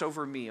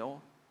Passover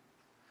meal,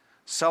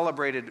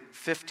 celebrated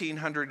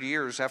 1,500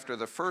 years after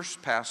the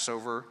first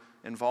Passover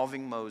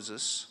involving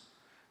Moses.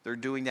 They're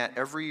doing that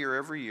every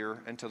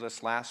year until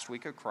this last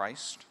week of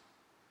Christ.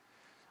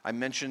 I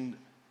mentioned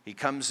he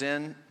comes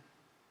in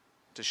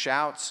to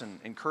shouts and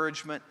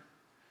encouragement.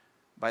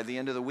 By the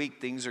end of the week,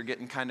 things are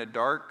getting kind of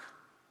dark.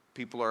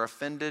 People are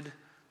offended.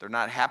 They're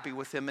not happy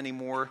with him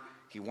anymore.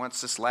 He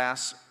wants this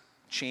last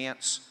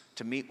chance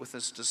to meet with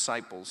his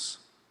disciples.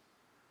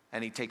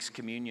 And he takes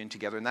communion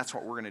together. And that's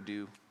what we're going to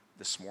do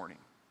this morning.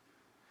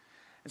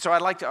 And so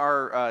I'd like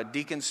our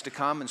deacons to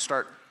come and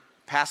start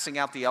passing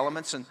out the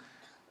elements. And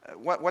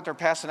what they're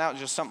passing out is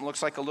just something that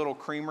looks like a little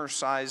creamer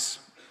size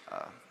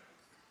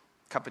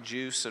cup of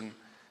juice. And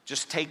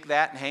just take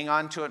that and hang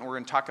on to it, and we're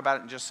going to talk about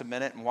it in just a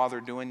minute. And while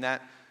they're doing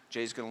that,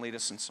 Jay's going to lead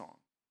us in song.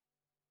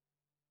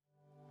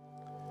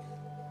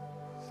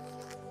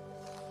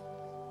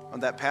 On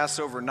that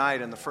Passover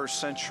night in the first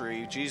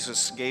century,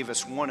 Jesus gave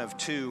us one of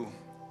two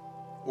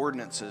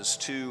ordinances,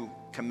 two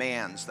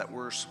commands that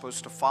we're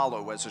supposed to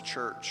follow as a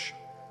church.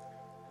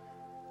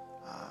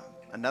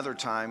 Another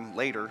time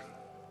later,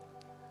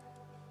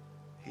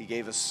 he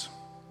gave us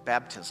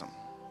baptism,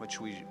 which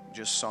we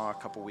just saw a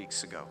couple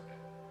weeks ago.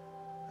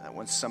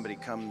 Once somebody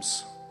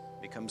becomes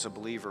a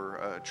believer,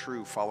 a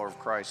true follower of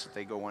Christ, that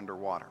they go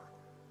underwater.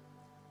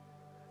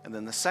 And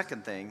then the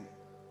second thing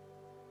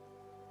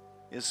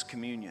is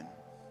communion,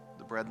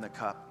 the bread and the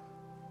cup.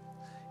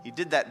 He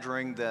did that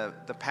during the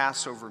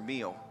Passover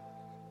meal.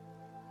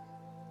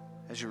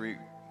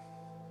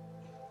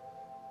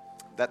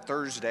 That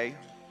Thursday,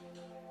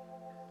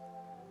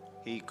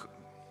 he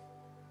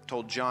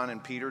told John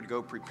and Peter to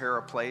go prepare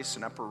a place,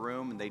 an upper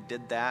room, and they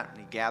did that. And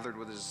he gathered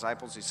with his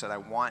disciples. He said, I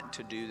want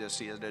to do this.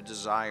 He had a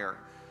desire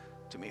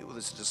to meet with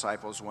his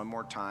disciples one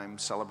more time,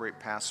 celebrate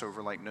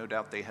Passover like no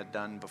doubt they had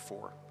done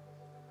before.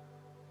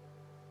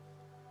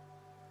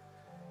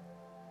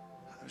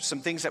 There's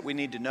some things that we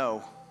need to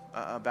know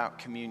about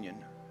communion,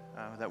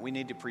 that we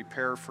need to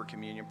prepare for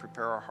communion,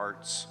 prepare our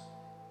hearts.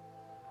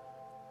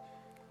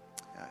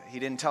 He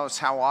didn't tell us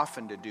how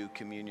often to do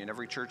communion.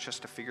 Every church has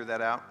to figure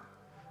that out.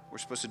 We're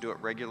supposed to do it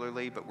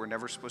regularly, but we're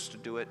never supposed to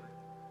do it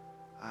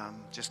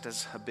just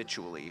as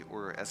habitually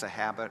or as a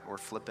habit or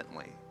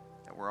flippantly.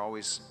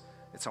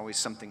 It's always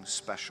something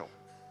special.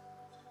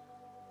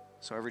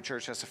 So every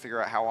church has to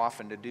figure out how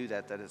often to do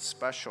that it's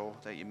special,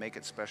 that you make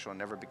it special and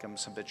never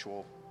becomes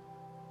habitual,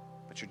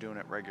 but you're doing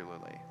it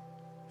regularly.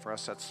 For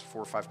us, that's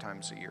 4 or 5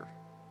 times a year.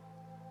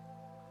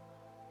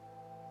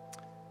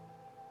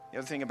 The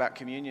other thing about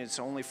communion, it's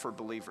only for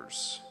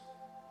believers.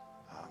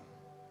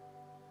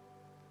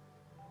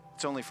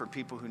 It's only for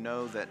people who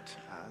know that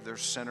they're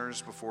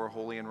sinners before a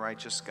holy and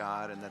righteous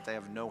God and that they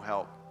have no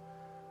help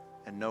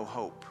and no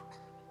hope.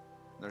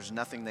 There's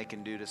nothing they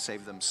can do to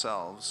save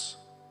themselves.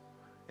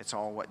 It's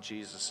all what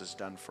Jesus has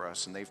done for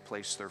us, and they've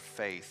placed their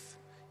faith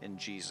in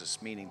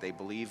Jesus, meaning they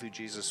believe who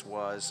Jesus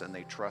was and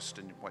they trust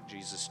in what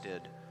Jesus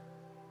did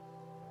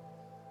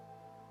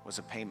was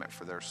a payment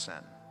for their sin.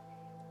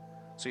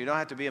 So you don't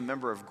have to be a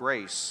member of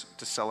Grace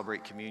to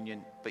celebrate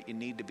communion, but you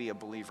need to be a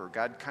believer.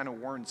 God kind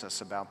of warns us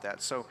about that.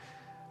 So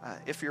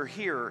if you're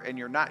here and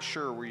you're not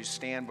sure where you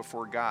stand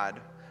before God,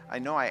 I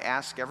know I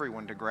ask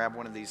everyone to grab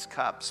one of these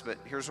cups, but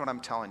here's what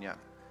I'm telling you.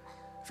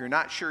 If you're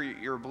not sure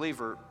you're a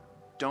believer,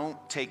 don't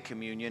take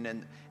communion,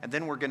 and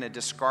then we're going to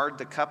discard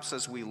the cups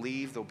as we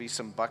leave. There'll be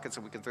some buckets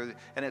that we can throw,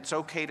 and it's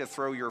okay to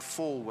throw your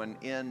full one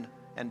in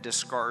and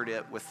discard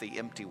it with the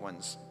empty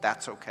ones.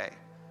 That's okay.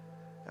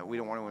 We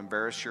don't want to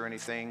embarrass you or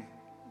anything.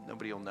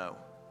 Nobody will know.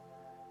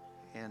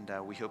 And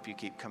we hope you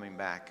keep coming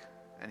back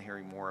and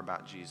hearing more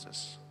about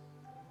Jesus.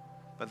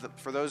 But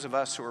for those of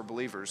us who are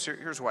believers,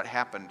 here's what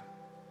happened.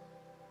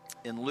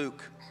 In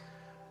Luke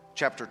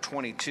chapter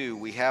 22,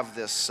 we have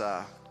this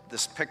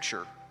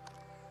picture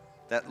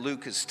that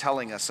Luke is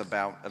telling us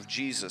about of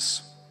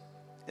Jesus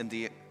in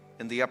the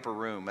in the upper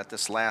room at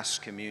this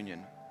last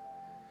communion.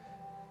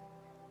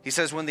 He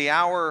says, when the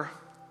hour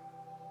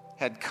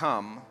had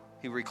come,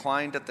 he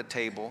reclined at the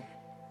table,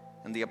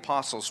 and the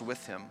apostles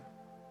with him.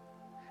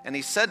 And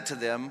he said to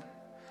them,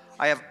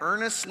 I have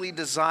earnestly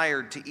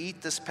desired to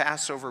eat this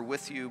Passover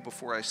with you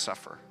before I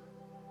suffer.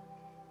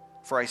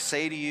 For I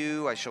say to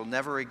you, I shall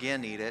never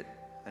again eat it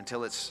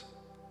until it's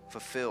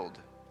fulfilled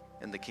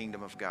in the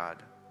kingdom of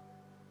God.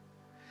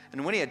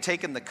 And when he had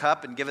taken the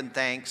cup and given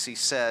thanks, he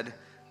said,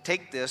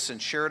 take this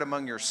and share it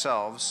among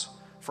yourselves.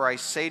 For I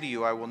say to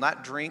you, I will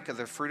not drink of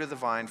the fruit of the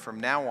vine from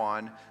now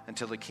on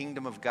until the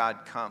kingdom of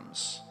God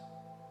comes.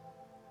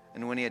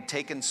 And when he had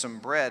taken some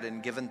bread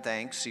and given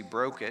thanks, he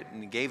broke it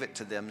and gave it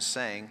to them,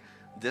 saying,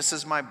 this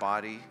is my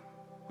body,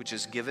 which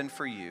is given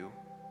for you.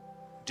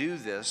 Do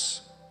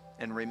this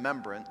in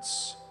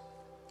remembrance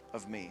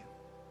of me.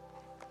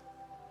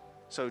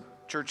 So,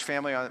 church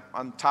family,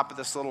 on top of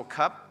this little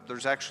cup,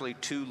 there's actually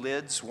two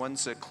lids.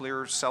 One's a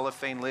clear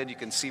cellophane lid. You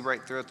can see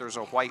right through it. There's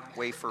a white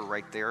wafer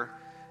right there.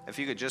 If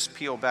you could just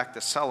peel back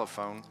the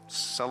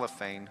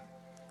cellophane,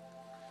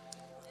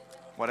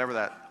 whatever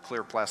that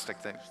clear plastic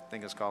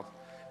thing is called,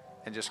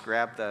 and just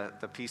grab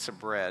the piece of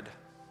bread.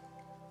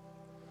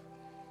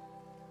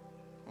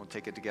 We'll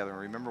take it together and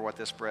remember what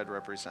this bread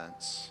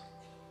represents.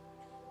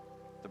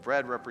 The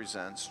bread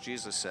represents,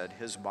 Jesus said,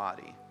 his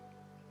body.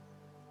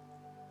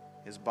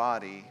 His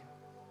body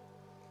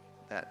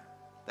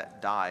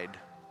that died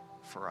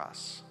for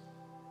us.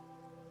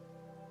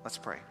 Let's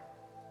pray.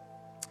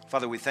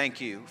 Father, we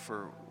thank you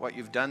for what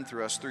you've done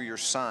through us through your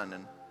Son.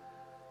 And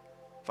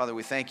Father,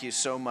 we thank you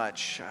so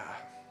much.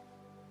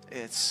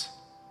 It's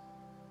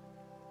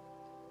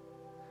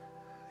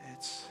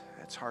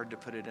hard to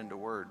put it into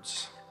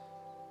words,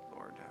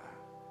 Lord,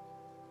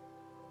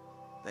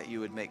 that you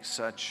would make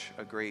such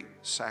a great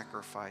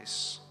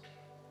sacrifice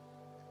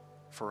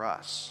for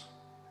us,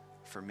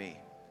 for me.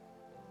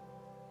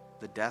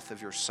 The death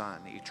of your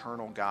Son,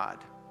 eternal God,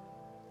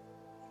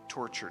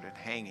 tortured and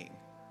hanging,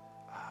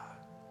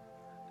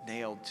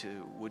 nailed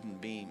to wooden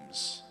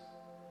beams.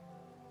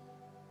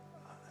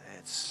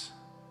 It's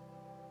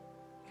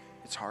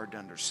hard to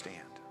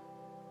understand.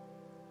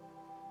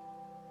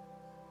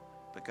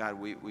 But God,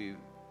 we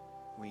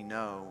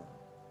know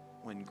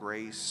when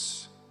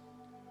grace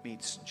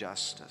meets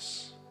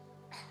justice,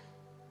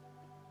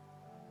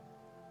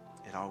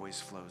 it always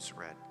flows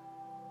red.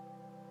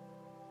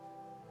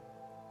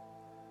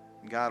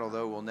 And God,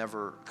 although we'll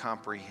never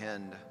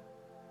comprehend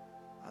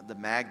the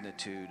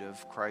magnitude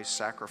of Christ's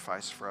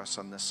sacrifice for us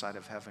on this side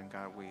of heaven,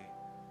 God,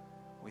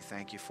 we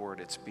thank you for it.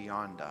 It's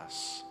beyond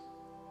us.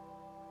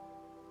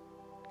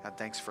 God,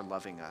 thanks for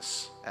loving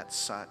us at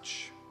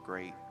such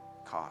great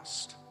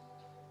cost.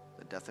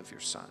 The death of your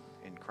Son.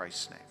 In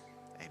Christ's name,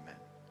 amen.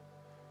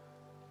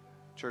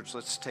 Church,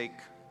 let's take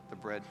the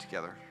bread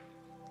together.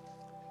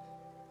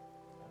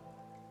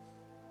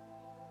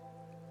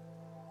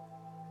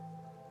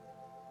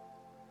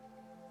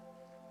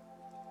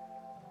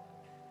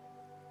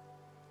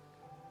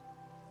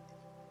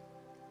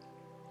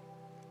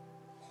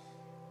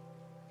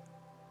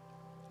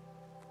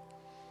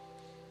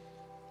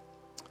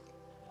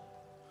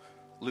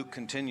 Luke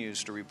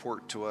continues to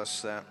report to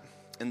us that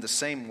in the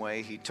same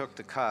way he took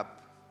the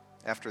cup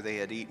after they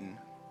had eaten,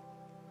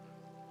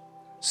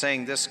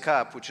 saying, this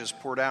cup which is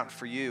poured out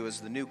for you is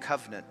the new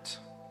covenant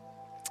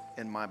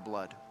in my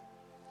blood.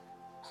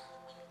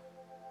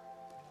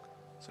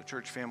 So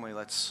church family,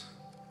 let's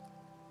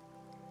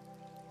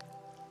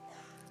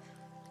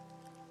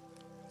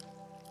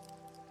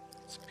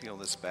peel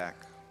this back.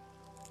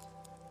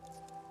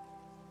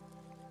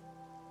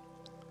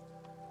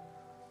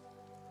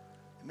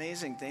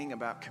 Amazing thing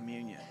about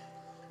communion.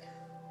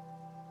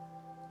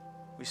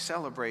 We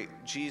celebrate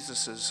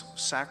Jesus'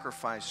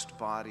 sacrificed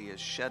body as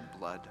shed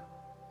blood,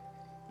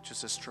 which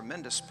is this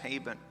tremendous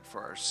payment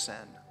for our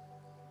sin.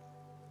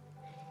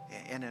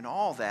 And in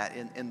all that,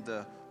 in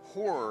the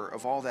horror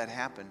of all that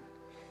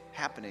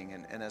happening,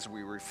 and as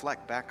we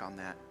reflect back on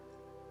that,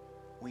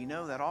 we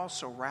know that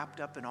also wrapped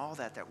up in all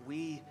that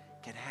we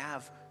can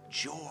have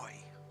joy.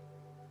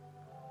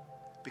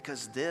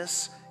 Because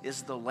this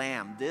is the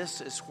Lamb.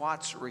 This is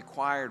what's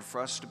required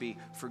for us to be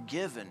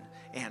forgiven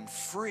and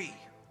free.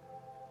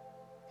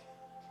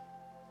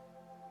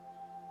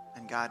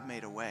 And God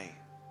made a way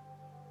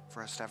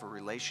for us to have a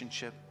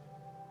relationship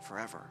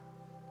forever.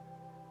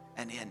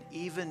 And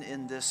even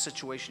in this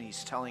situation,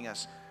 he's telling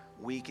us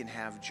we can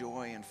have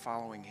joy in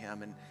following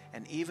him.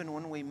 And even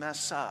when we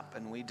mess up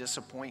and we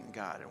disappoint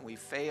God and we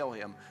fail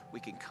him, we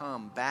can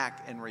come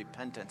back in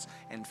repentance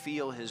and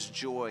feel his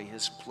joy,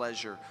 his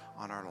pleasure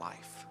on our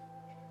life.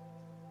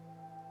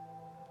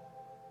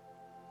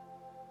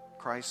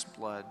 Christ's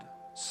blood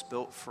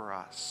spilt for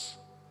us.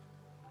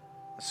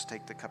 Let's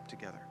take the cup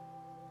together.